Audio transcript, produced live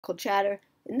Chatter.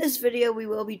 In this video, we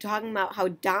will be talking about how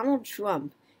Donald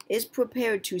Trump is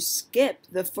prepared to skip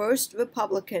the first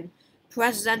Republican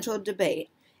presidential debate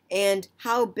and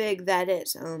how big that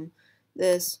is.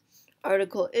 This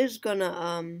article is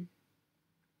gonna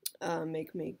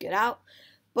make me get out,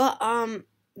 but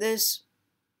this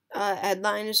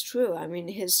headline is true. I mean,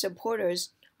 his supporters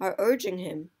are urging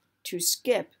him to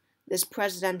skip this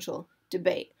presidential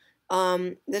debate.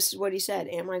 This is what he said.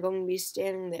 Am I going to be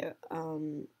standing there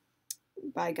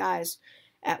by guys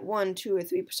at 1, 2, or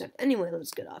 3%? Anyway,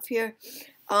 let's get off here.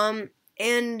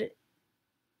 And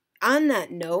on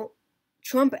that note,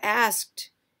 Trump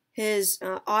asked his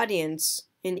audience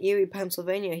in Erie,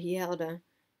 Pennsylvania. He held a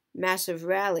massive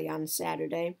rally on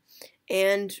Saturday,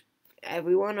 and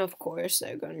everyone, of course,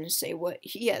 they're going to say what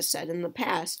he has said in the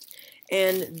past.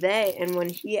 And when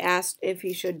he asked if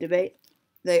he should debate,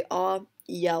 they all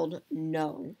yelled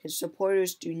no. His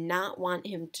supporters do not want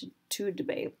him to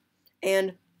debate.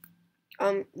 And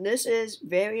this is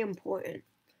very important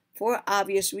for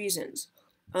obvious reasons.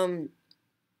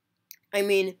 I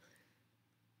mean,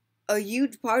 a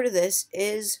huge part of this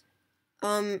is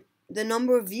the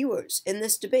number of viewers in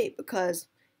this debate, because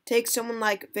take someone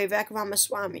like Vivek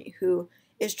Ramaswamy, who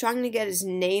is trying to get his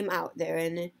name out there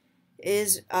and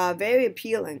is very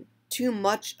appealing to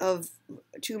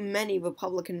many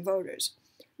Republican voters.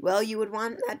 Well, you would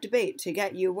want that debate to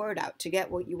get your word out, to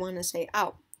get what you want to say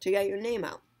out, to get your name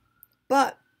out.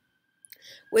 But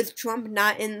with Trump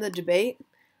not in the debate,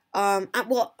 I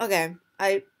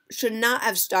should not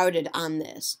have started on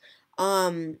this.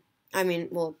 To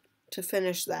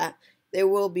finish that, there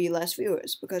will be less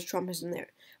viewers because Trump isn't there.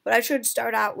 But I should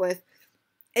start out with,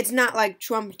 it's not like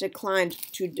Trump declined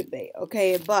to debate,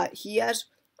 okay? But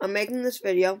I'm making this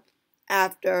video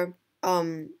after,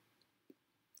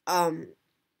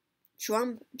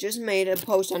 Trump just made a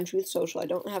post on Truth Social. I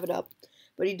don't have it up,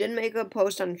 but he did make a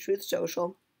post on Truth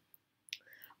Social.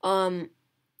 And,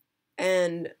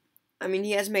 I mean,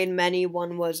 he has made many.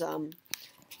 One was,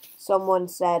 someone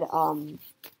said,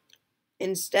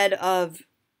 instead of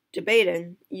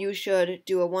debating, you should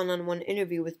do a one-on-one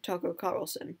interview with Tucker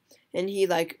Carlson. And he,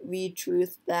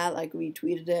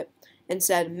 retweeted it, and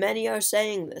said, many are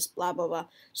saying this, blah, blah, blah.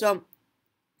 So,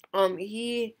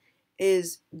 he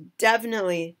is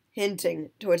definitely hinting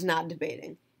towards not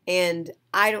debating. And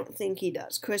I don't think he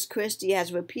does. Chris Christie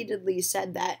has repeatedly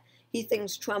said that he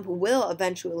thinks Trump will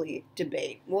eventually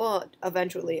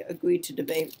agree to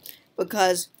debate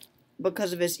because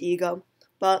of his ego.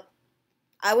 But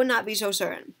I would not be so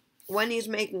certain when he's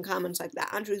making comments like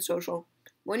that on Truth Social,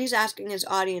 when he's asking his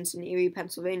audience in Erie,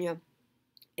 Pennsylvania,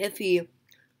 if he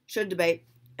should debate,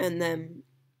 and then,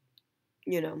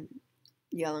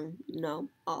 yelling no,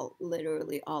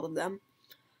 literally all of them.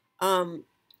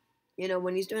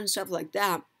 When he's doing stuff like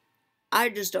that, I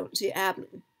just don't see it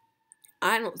happening.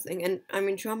 I don't think, and I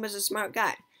mean, Trump is a smart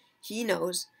guy. He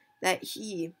knows that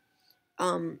he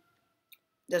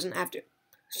doesn't have to.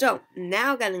 So,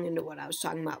 now getting into what I was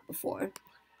talking about before,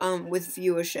 with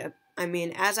viewership. I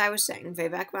mean, as I was saying,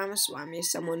 Vivek Ramaswamy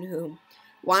is someone who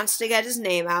wants to get his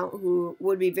name out, who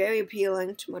would be very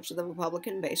appealing to much of the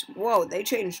Republican base. Whoa, they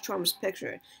changed Trump's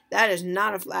picture. That is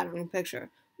not a flattering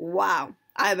picture. Wow,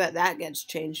 I bet that gets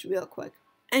changed real quick.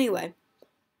 Anyway,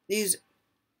 these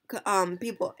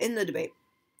people in the debate,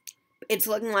 it's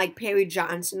looking like Perry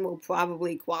Johnson will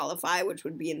probably qualify, which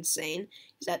would be insane.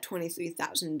 He's at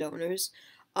 23,000 donors.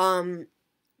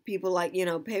 People like,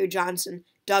 Perry Johnson,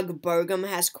 Doug Burgum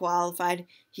has qualified.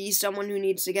 He's someone who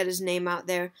needs to get his name out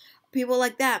there. People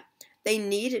like that, they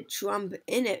need Trump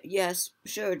in it. Yes,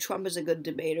 sure, Trump is a good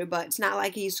debater, but it's not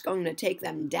like he's going to take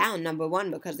them down, number one,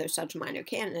 because they're such minor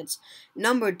candidates.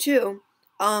 Number two,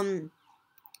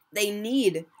 they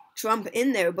need Trump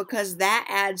in there because that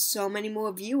adds so many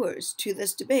more viewers to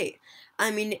this debate.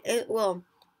 I mean, it will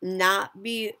not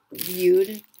be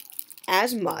viewed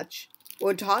as much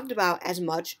or talked about as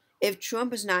much if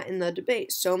Trump is not in the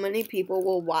debate. So many people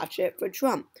will watch it for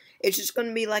Trump. It's just going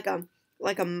to be like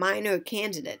a minor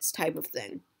candidates type of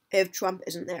thing if Trump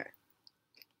isn't there.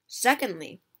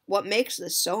 Secondly, what makes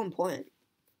this so important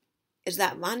is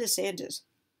that Ron DeSantis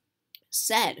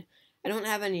said, I don't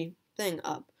have anything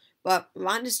up, but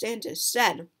Ron DeSantis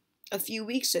said a few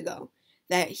weeks ago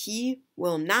that he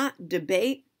will not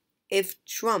debate if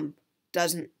Trump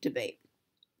doesn't debate.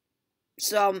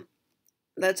 So,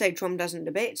 let's say Trump doesn't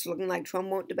debate. It's looking like Trump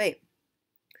won't debate.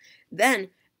 Then,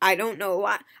 I don't know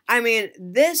why. I mean,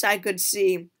 this I could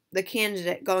see the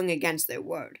candidate going against their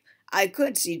word. I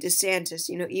could see DeSantis,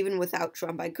 even without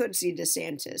Trump, I could see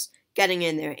DeSantis getting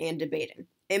in there and debating.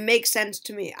 It makes sense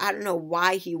to me. I don't know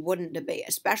why he wouldn't debate,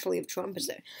 especially if Trump is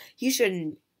there. He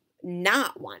shouldn't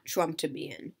not want Trump to be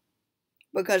in.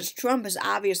 Because Trump is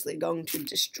obviously going to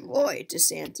destroy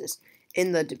DeSantis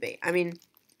in the debate. I mean,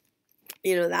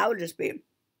 that would just be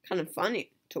kind of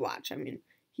funny to watch. I mean,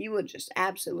 he would just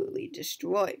absolutely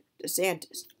destroy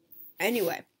DeSantis.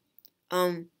 Anyway,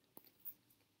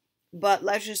 but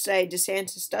let's just say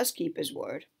DeSantis does keep his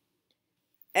word.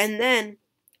 And then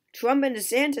Trump and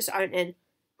DeSantis aren't in.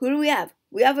 Who do we have?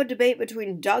 We have a debate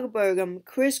between Doug Burgum,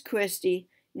 Chris Christie,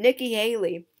 Nikki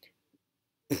Haley,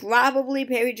 probably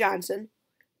Perry Johnson,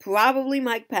 probably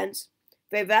Mike Pence,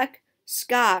 Vivek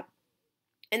Scott,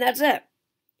 and that's it.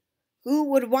 Who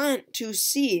would want to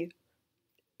see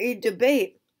a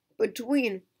debate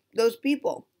between those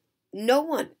people? No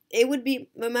one. It would be,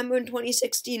 remember in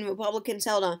 2016, Republicans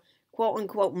held a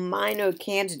quote-unquote minor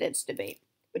candidates debate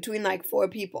between like 4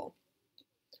 people.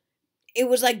 It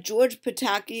was like George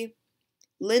Pataki,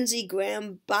 Lindsey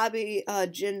Graham, Bobby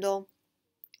Jindal.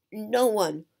 No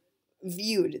one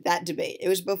viewed that debate. It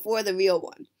was before the real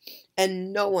one,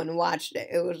 and no one watched it.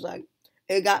 It was like,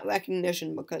 it got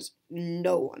recognition because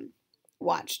no one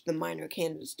watched the minor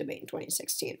candidates debate in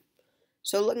 2016.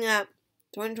 So looking at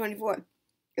 2024,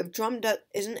 if Trump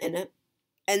isn't in it,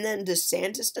 and then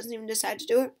DeSantis doesn't even decide to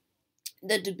do it,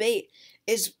 the debate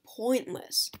is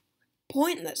pointless.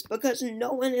 Pointless, because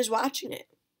no one is watching it.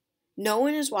 No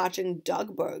one is watching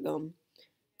Doug Burgum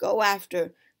go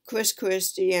after Chris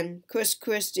Christie, and Chris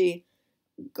Christie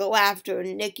go after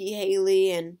Nikki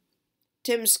Haley, and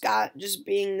Tim Scott just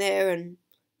being there, and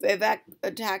Vivek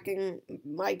attacking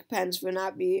Mike Pence for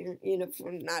not being,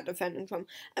 for not defending Trump.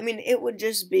 I mean, it would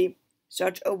just be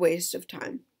such a waste of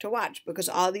time to watch, because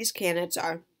all these candidates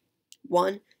are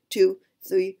 1, 2,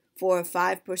 3, 4,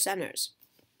 5 percenters.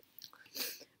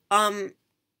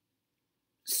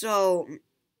 So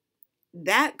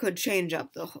that could change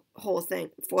up the whole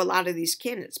thing for a lot of these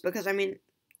candidates, because I mean,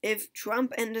 if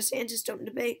Trump and DeSantis don't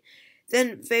debate,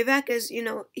 then Vivek is,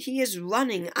 he is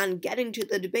running on getting to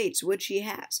the debates, which he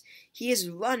has. He is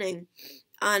running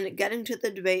on getting to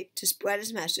the debate to spread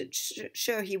his message.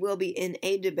 Sure, he will be in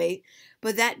a debate,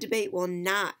 but that debate will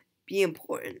not be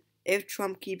important if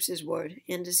Trump keeps his word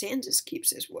and DeSantis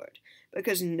keeps his word,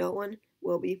 because no one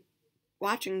will be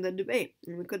watching the debate,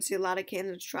 and we could see a lot of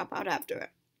candidates drop out after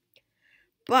it.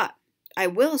 But I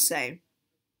will say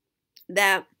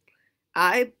that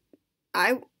I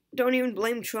don't even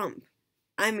blame Trump.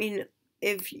 I mean,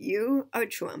 if you are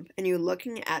Trump and you're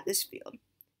looking at this field,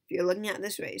 if you're looking at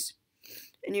this race,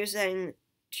 and you're saying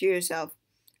to yourself,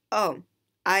 oh,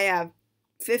 I have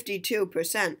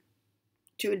 52%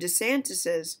 to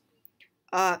DeSantis's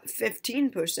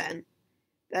 15%,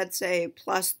 that's a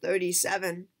plus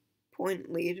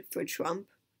 37-point lead for Trump.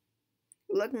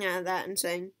 Looking at that and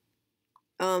saying,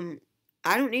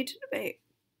 I don't need to debate.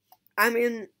 I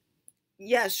mean,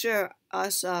 yeah, sure,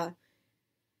 us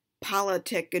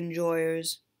politic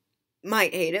enjoyers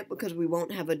might hate it because we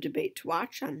won't have a debate to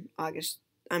watch on August.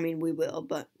 I mean, we will,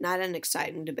 but not an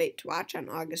exciting debate to watch on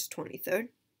August 23rd.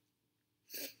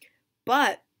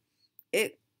 But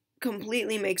it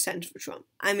completely makes sense for Trump.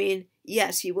 I mean,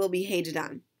 yes, he will be hated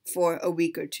on for a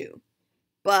week or two,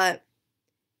 but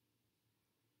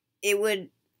it would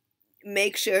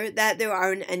make sure that there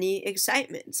aren't any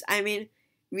excitements. I mean,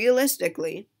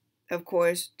 realistically, of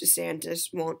course,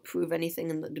 DeSantis won't prove anything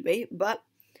in the debate, but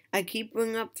I keep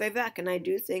bringing up Vivek, and I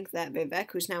do think that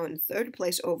Vivek, who's now in 3rd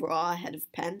place overall ahead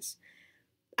of Pence,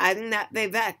 I think that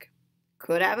Vivek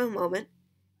could have a moment,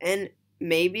 and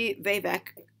maybe Vivek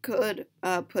could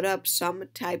put up some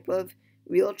type of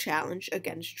real challenge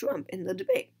against Trump in the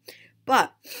debate.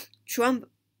 But Trump,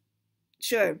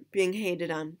 sure, being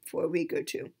hated on for a week or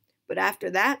two. But after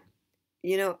that,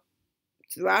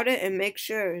 throughout it, it makes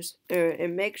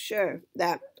sure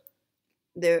that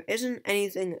there isn't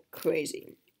anything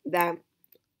crazy. That,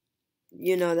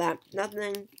 that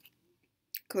nothing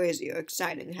crazy or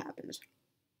exciting happens.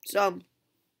 So,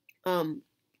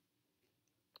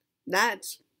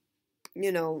 that's,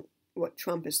 what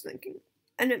Trump is thinking.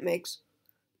 And it makes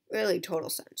really total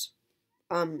sense.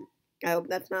 I hope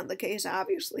that's not the case,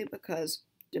 obviously, because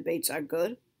debates are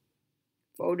good.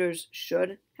 Voters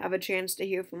should have a chance to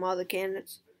hear from all the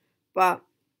candidates. But,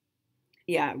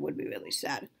 yeah, it would be really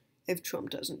sad if Trump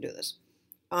doesn't do this.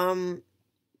 And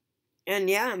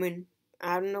yeah, I mean,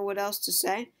 I don't know what else to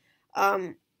say.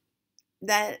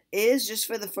 That is just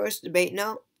for the first debate.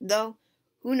 No, though,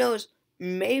 who knows,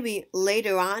 maybe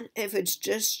later on, if it's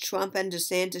just Trump and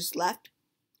DeSantis left,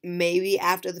 maybe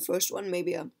after the first one,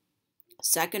 maybe a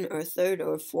 2nd or 3rd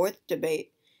or 4th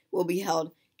debate will be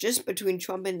held just between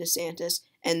Trump and DeSantis,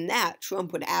 and that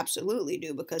Trump would absolutely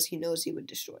do because he knows he would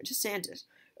destroy DeSantis.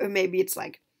 Or maybe it's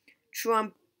like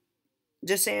Trump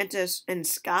DeSantis and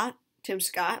Tim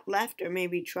Scott left, or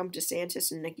maybe Trump,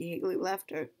 DeSantis, and Nikki Haley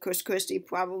left, or Chris Christie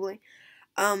probably.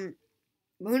 But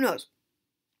who knows?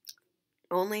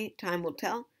 Only time will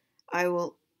tell. I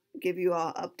will give you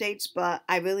all updates, but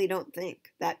I really don't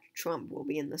think that Trump will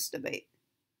be in this debate,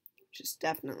 which is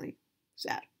definitely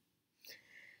sad.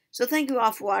 So thank you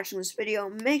all for watching this video.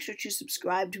 Make sure to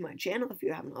subscribe to my channel if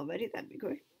you haven't already. That'd be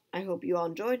great. I hope you all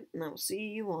enjoyed, and I will see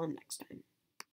you all next time.